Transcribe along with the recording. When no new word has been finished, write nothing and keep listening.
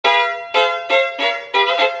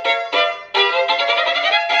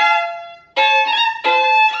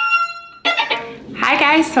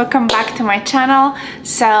guys, welcome back to my channel.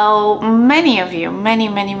 So many of you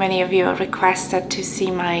requested to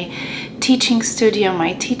see my teaching studio,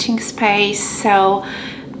 my teaching space. So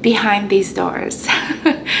behind these doors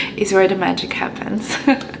is where the magic happens.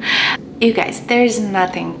 You guys, there's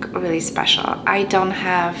nothing really special. I don't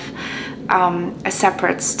have a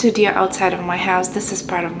separate studio outside of my house. This is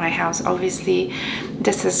part of my house. Obviously,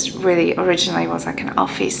 this is really originally was like an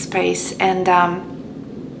office space, and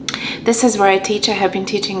this is where I teach. I have been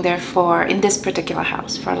teaching there for, in this particular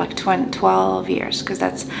house, for like 12 years, because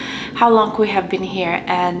that's how long we have been here.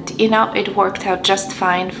 And you know, it worked out just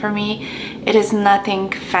fine for me. It is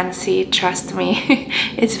nothing fancy, trust me.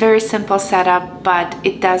 It's very simple setup, but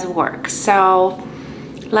it does work. So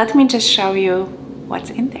let me just show you what's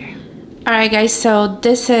in there. Alright guys, so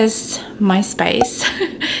this is my space.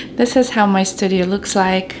 This is how my studio looks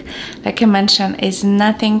like. Like I mentioned, it's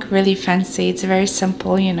nothing really fancy. It's very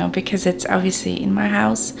simple, you know, because it's obviously in my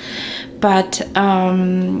house. But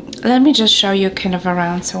let me just show you kind of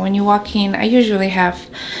around. So when you walk in, I usually have,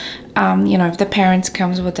 you know, if the parents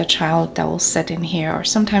comes with a child, that will sit in here, or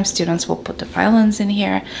sometimes students will put the violins in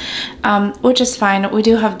here, which is fine. We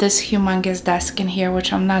do have this humongous desk in here,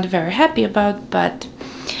 which I'm not very happy about, but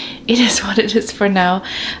it is what it is for now.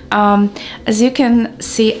 As you can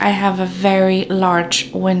see, I have a very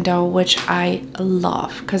large window, which I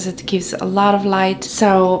love because it gives a lot of light.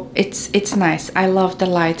 So it's nice. I love the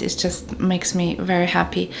light. It just makes me very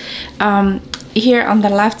happy. Here on the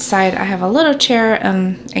left side, I have a little chair,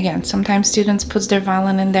 and again, sometimes students put their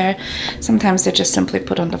violin in there. Sometimes they just simply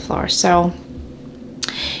put on the floor. So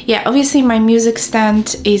yeah, obviously my music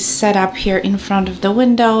stand is set up here in front of the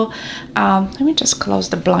window. Let me just close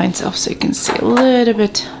the blinds off so you can see a little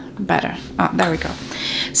bit better. Oh, there we go.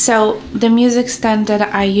 So the music stand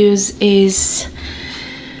that I use is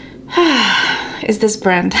this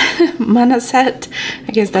brand, Manaset.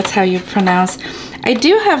 I guess that's how you pronounce. I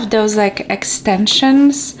do have those like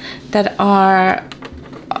extensions that are,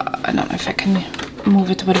 I don't know if I can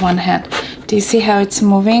move it with one hand. Do you see how it's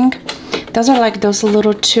moving? Those are like those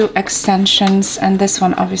little two extensions, and this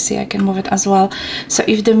one obviously I can move it as well. So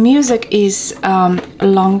if the music is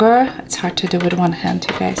longer, it's hard to do with one hand,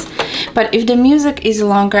 you guys, but if the music is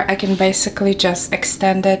longer, I can basically just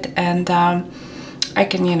extend it, and I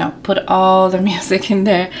can, you know, put all the music in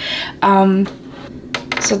there.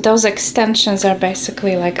 So those extensions are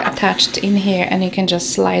basically like attached in here, and you can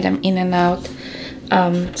just slide them in and out.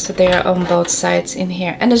 So they are on both sides in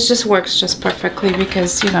here, and it just works just perfectly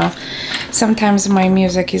because, you know, sometimes my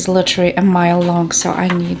music is literally a mile long, so I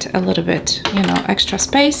need a little bit, you know, extra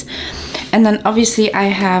space. And then obviously I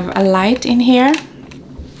have a light in here,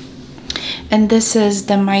 and this is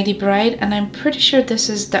the Mighty Bride, and I'm pretty sure this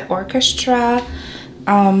is the orchestra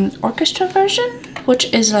version,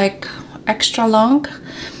 which is like extra long.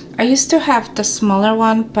 I used to have the smaller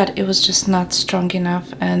one, but it was just not strong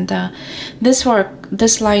enough, and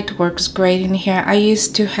this light works great in here. I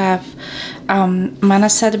used to have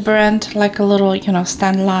Manaset brand, like a little, you know,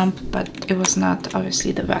 stand lamp, but it was not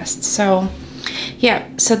obviously the best. So yeah,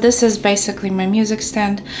 so this is basically my music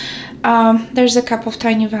stand. There's a couple of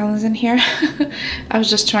tiny violins in here. I was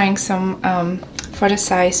just trying some for the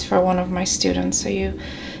size for one of my students, so you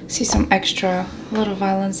see some extra little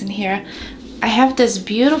violins in here. I have this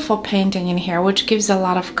beautiful painting in here, which gives a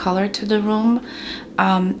lot of color to the room.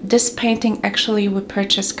 This painting actually we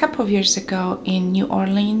purchased a couple of years ago in New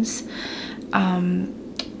Orleans.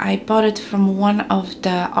 I bought it from one of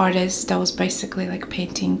the artists that was basically like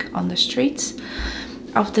painting on the streets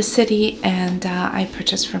of the city, and I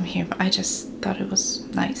purchased from him. I just thought it was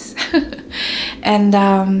nice. And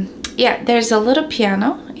yeah, there's a little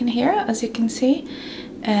piano in here, as you can see,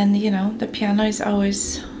 and you know, the piano is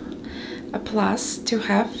always a plus to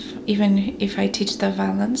have, even if I teach the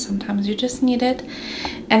violin, sometimes you just need it.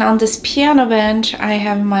 And on this piano bench, I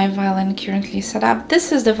have my violin currently set up.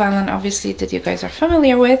 This is the violin, obviously, that you guys are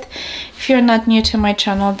familiar with. If you're not new to my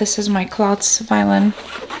channel, this is my Klotz violin.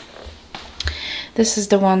 This is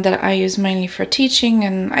the one that I use mainly for teaching,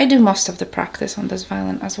 and I do most of the practice on this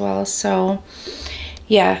violin as well. So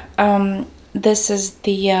yeah, this is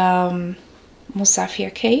the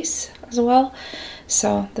Musafir case as well.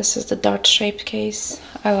 So this is the dot-shaped case.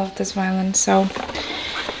 I love this violin. So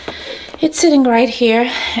it's sitting right here,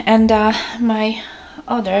 and my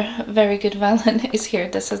other very good violin is here.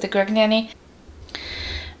 This is the Gragnani.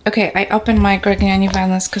 Okay, I opened my Gragnani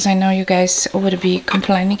violins because I know you guys would be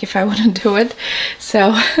complaining if I wouldn't do it.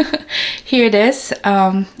 So here it is.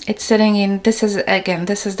 It's sitting in, this is, again,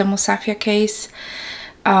 this is the Musafir case.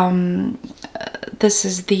 This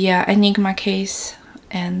is the Enigma case,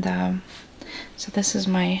 and so this is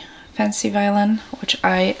my fancy violin, which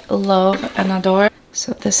I love and adore.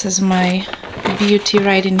 So this is my beauty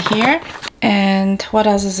right in here. And what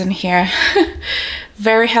else is in here?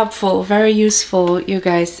 Very helpful, very useful, you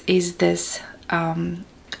guys, is this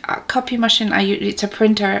copy machine. It's a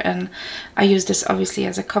printer, and I use this obviously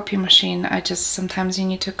as a copy machine. Sometimes you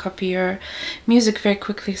need to copy your music very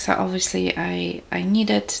quickly, so obviously I need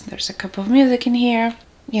it. There's a cup of music in here,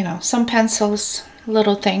 you know, some pencils,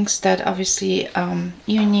 little things that obviously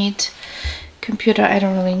you need. Computer I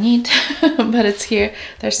don't really need, but it's here.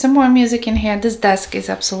 There's some more music in here. This desk is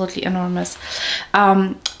absolutely enormous,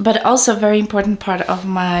 but also a very important part of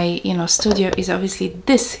my, you know, studio is obviously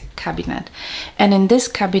this cabinet. And in this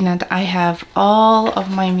cabinet I have all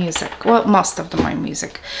of my music, well, most of my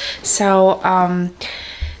music. So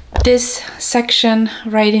this section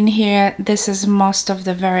right in here, this is most of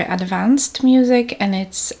the very advanced music, and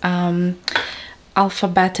it's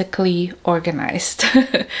alphabetically organized.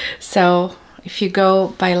 So if you go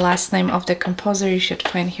by last name of the composer, you should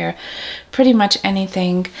find here pretty much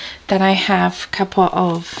anything. Then I have a couple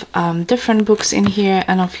of different books in here,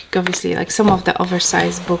 and obviously like some of the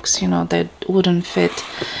oversized books, you know, that wouldn't fit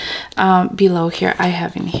below here, I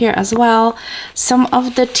have in here as well. Some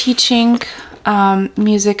of the teaching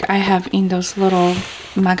music I have in those little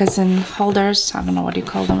magazine holders. I don't know what you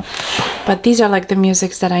call them, but these are like the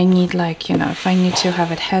musics that I need, like, you know, if I need to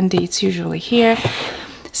have it handy, it's usually here.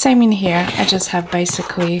 Same in here. I just have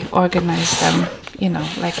basically organized them, you know,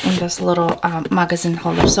 like in this little magazine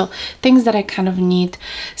holder. So things that I kind of need.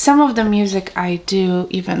 Some of the music I do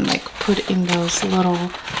even like put in those little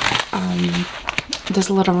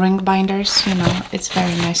ring binders, you know. It's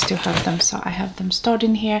very nice to have them, so I have them stored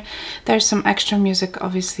in here. There's some extra music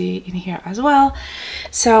obviously in here as well.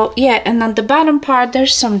 So yeah, and on the bottom part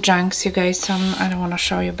there's some junks, you guys. Some I don't want to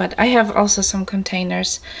show you, but I have also some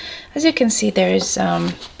containers. As you can see, there's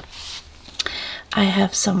I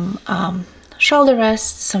have some shoulder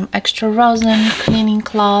rests, some extra rosin, cleaning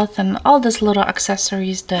cloth, and all these little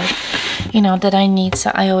accessories that, you know, that I need. So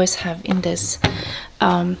I always have in this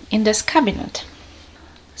cabinet.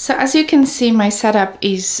 So as you can see, my setup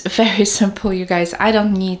is very simple, you guys. I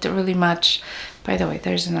don't need really much. By the way,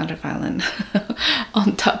 there's another violin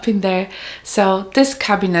on top in there. So this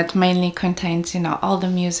cabinet mainly contains, you know, all the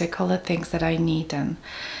music, all the things that I need, and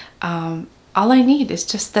all I need is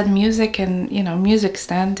just that music and, you know, music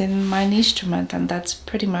stand and my instrument, and that's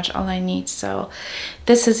pretty much all I need. So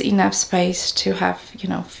this is enough space to have, you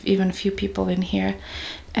know, even a few people in here,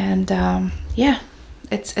 and yeah,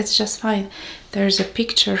 it's just fine. There's a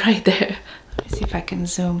picture right there. Let me see if I can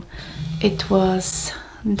zoom. It was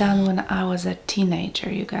done when I was a teenager,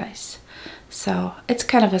 you guys. So it's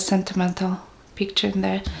kind of a sentimental picture in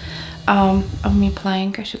there of me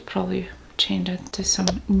playing. I should probably change it to some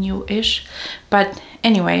new-ish, but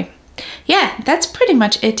anyway, yeah, that's pretty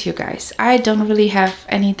much it, you guys. I don't really have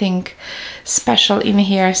anything special in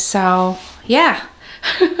here, so yeah.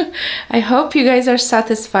 I hope you guys are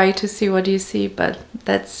satisfied to see what you see, but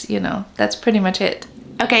that's, you know, that's pretty much it.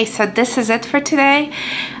 Okay, so this is it for today.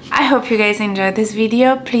 I hope you guys enjoyed this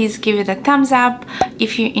video. Please give it a thumbs up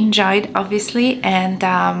if you enjoyed, obviously, and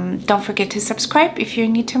don't forget to subscribe if you're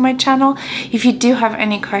new to my channel. If you do have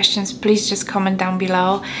any questions, please just comment down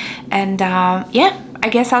below, and yeah, I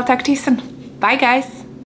guess I'll talk to you soon. Bye guys.